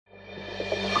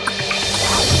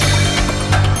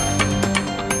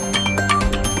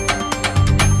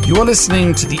You are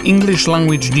listening to the English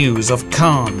language news of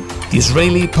Kan, the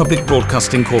Israeli Public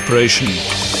Broadcasting Corporation.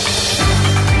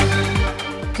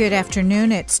 Good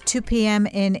afternoon. It's 2 p.m.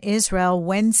 in Israel,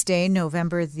 Wednesday,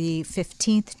 November the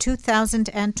 15th,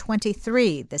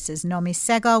 2023. This is Nomi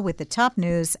Segal with the top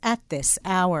news at this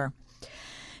hour.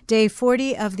 Day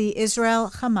 40 of the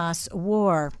Israel-Hamas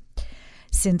war.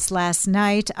 Since last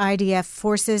night, IDF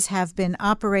forces have been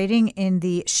operating in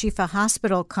the Shifa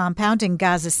Hospital compound in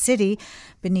Gaza City,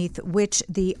 beneath which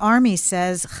the army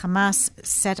says Hamas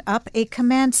set up a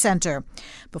command center.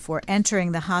 Before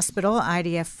entering the hospital,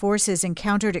 IDF forces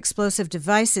encountered explosive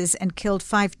devices and killed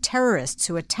 5 terrorists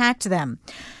who attacked them.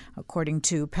 According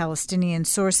to Palestinian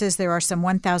sources, there are some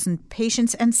 1,000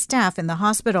 patients and staff in the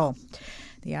hospital.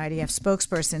 The IDF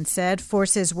spokesperson said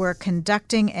forces were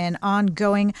conducting an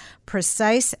ongoing,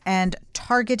 precise, and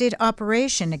targeted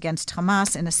operation against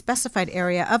Hamas in a specified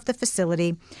area of the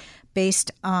facility based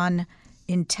on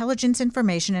intelligence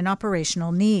information and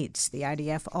operational needs. The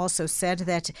IDF also said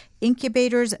that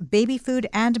incubators, baby food,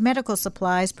 and medical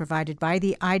supplies provided by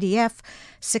the IDF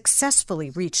successfully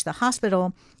reached the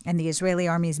hospital, and the Israeli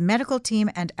Army's medical team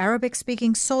and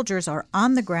Arabic-speaking soldiers are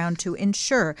on the ground to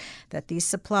ensure that these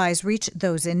supplies reach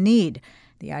those in need.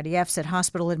 The IDF said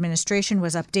hospital administration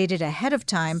was updated ahead of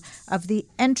time of the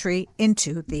entry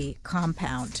into the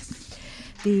compound.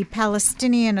 The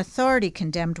Palestinian Authority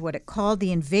condemned what it called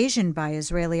the invasion by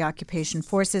Israeli occupation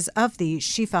forces of the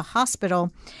Shifa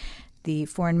Hospital. The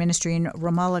Foreign Ministry in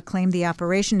Ramallah claimed the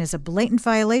operation is a blatant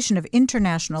violation of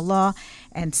international law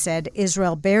and said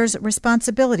Israel bears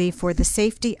responsibility for the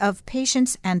safety of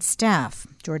patients and staff.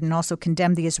 Jordan also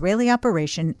condemned the Israeli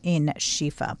operation in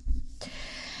Shifa.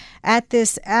 At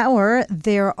this hour,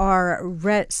 there are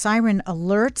siren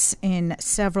alerts in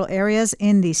several areas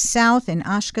in the south, in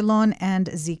Ashkelon and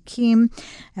Zikim,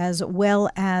 as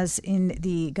well as in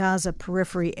the Gaza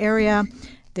periphery area.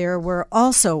 There were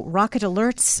also rocket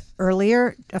alerts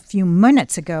earlier, a few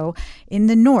minutes ago, in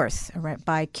the north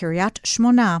by Kiryat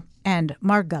Shmona and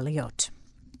Margaliot.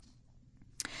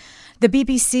 The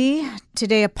BBC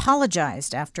today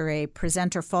apologized after a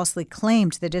presenter falsely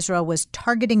claimed that Israel was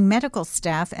targeting medical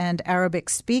staff and Arabic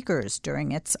speakers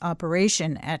during its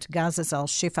operation at Gaza's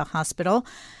Al-Shifa Hospital.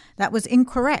 That was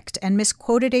incorrect and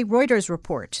misquoted a Reuters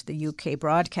report. The UK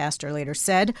broadcaster later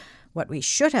said, "What we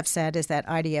should have said is that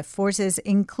IDF forces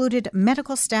included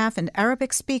medical staff and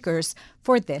Arabic speakers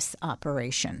for this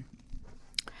operation."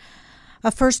 A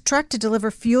first truck to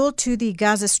deliver fuel to the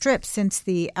Gaza Strip since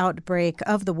the outbreak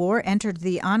of the war entered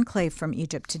the enclave from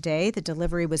Egypt today. The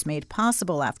delivery was made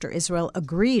possible after Israel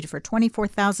agreed for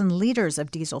 24,000 liters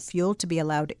of diesel fuel to be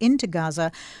allowed into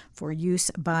Gaza for use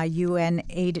by UN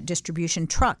aid distribution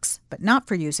trucks, but not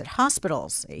for use at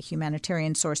hospitals, a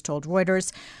humanitarian source told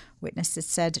Reuters. Witnesses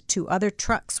said 2 other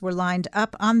trucks were lined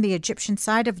up on the Egyptian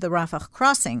side of the Rafah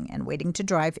crossing and waiting to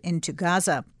drive into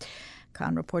Gaza.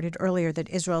 Khan reported earlier that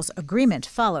Israel's agreement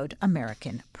followed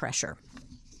American pressure.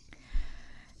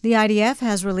 The IDF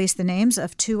has released the names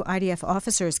of 2 IDF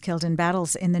officers killed in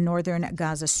battles in the northern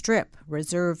Gaza Strip.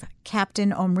 Reserve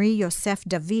Captain Omri Yosef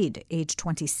David, age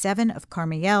 27, of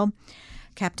Carmiel.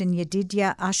 Captain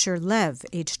Yedidia Asher Lev,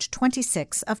 aged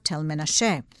 26, of Tel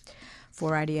Menashe.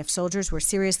 4 IDF soldiers were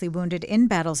seriously wounded in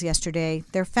battles yesterday.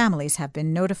 Their families have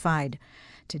been notified.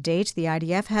 To date, the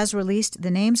IDF has released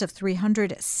the names of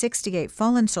 368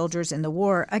 fallen soldiers in the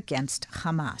war against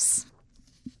Hamas.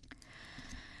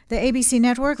 The ABC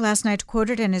network last night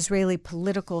quoted an Israeli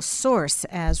political source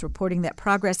as reporting that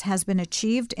progress has been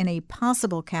achieved in a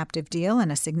possible captive deal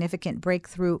and a significant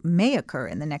breakthrough may occur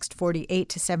in the next 48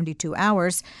 to 72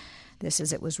 hours. This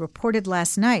as it was reported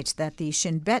last night that the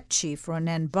Shin Bet chief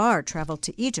Ronen Bar traveled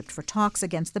to Egypt for talks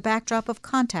against the backdrop of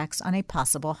contacts on a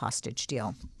possible hostage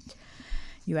deal.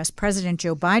 U.S. President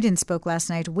Joe Biden spoke last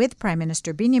night with Prime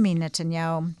Minister Benjamin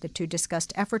Netanyahu. The two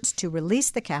discussed efforts to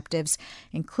release the captives,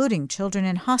 including children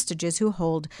and hostages who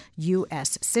hold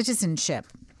U.S. citizenship.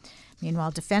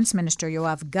 Meanwhile, Defense Minister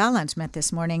Yoav Gallant met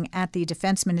this morning at the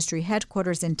Defense Ministry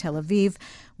headquarters in Tel Aviv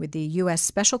with the U.S.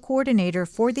 Special Coordinator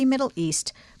for the Middle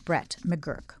East, Brett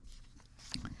McGurk.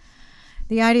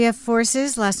 The IDF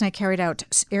forces last night carried out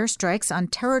airstrikes on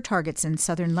terror targets in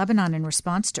southern Lebanon in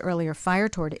response to earlier fire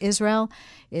toward Israel.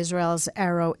 Israel's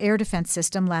Arrow air defense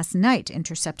system last night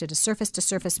intercepted a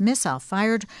surface-to-surface missile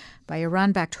fired by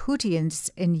Iran-backed Houthis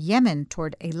in Yemen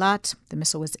toward Eilat. The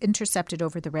missile was intercepted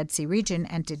over the Red Sea region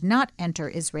and did not enter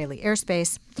Israeli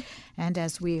airspace. And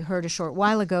as we heard a short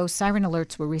while ago, siren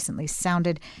alerts were recently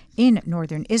sounded in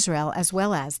northern Israel as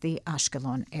well as the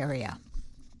Ashkelon area.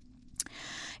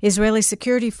 Israeli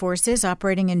security forces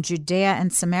operating in Judea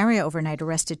and Samaria overnight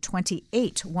arrested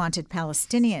 28 wanted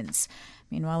Palestinians.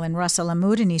 Meanwhile, in Ras Al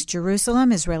Amud in East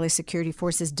Jerusalem, Israeli security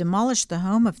forces demolished the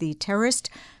home of the terrorist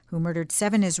who murdered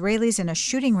 7 Israelis in a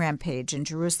shooting rampage in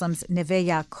Jerusalem's Neve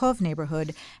Yaakov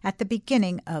neighborhood at the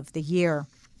beginning of the year.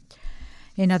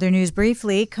 In other news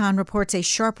briefly, Khan reports a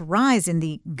sharp rise in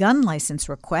the gun license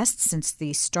requests since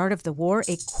the start of the war.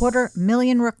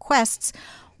 250,000 requests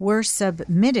were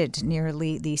submitted,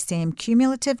 nearly the same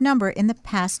cumulative number in the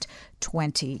past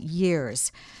 20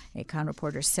 years. A Khan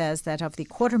reporter says that of the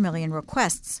 250,000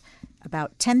 requests,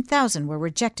 about 10,000 were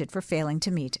rejected for failing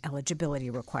to meet eligibility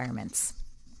requirements.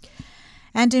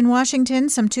 And in Washington,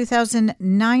 some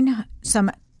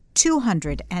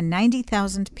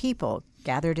 290,000 people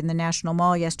gathered in the National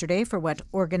Mall yesterday for what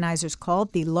organizers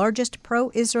called the largest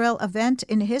pro-Israel event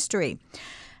in history.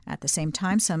 At the same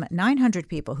time, some 900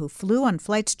 people who flew on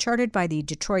flights chartered by the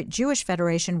Detroit Jewish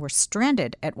Federation were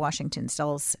stranded at Washington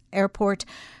Dulles Airport,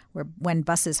 where when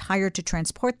buses hired to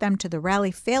transport them to the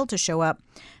rally failed to show up.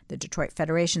 The Detroit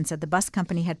Federation said the bus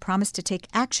company had promised to take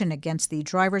action against the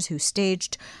drivers who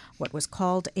staged what was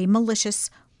called a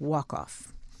malicious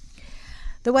walk-off.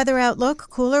 The weather outlook,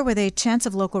 cooler with a chance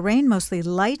of local rain, mostly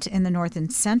light in the north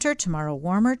and center. Tomorrow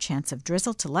warmer, chance of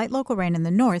drizzle to light local rain in the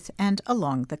north and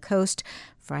along the coast.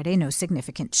 Friday, no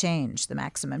significant change. The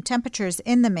maximum temperatures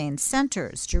in the main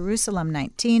centers: Jerusalem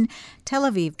 19,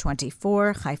 Tel Aviv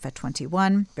 24, Haifa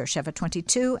 21, Beersheba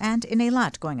 22, and in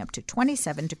Eilat going up to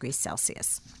 27 degrees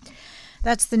Celsius.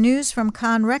 That's the news from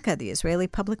Kan Reka, the Israeli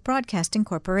Public Broadcasting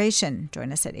Corporation.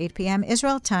 Join us at 8 p.m.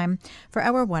 Israel time for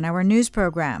our one-hour news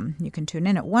program. You can tune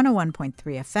in at 101.3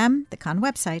 FM, the Kan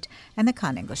website, and the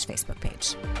Kan English Facebook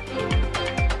page.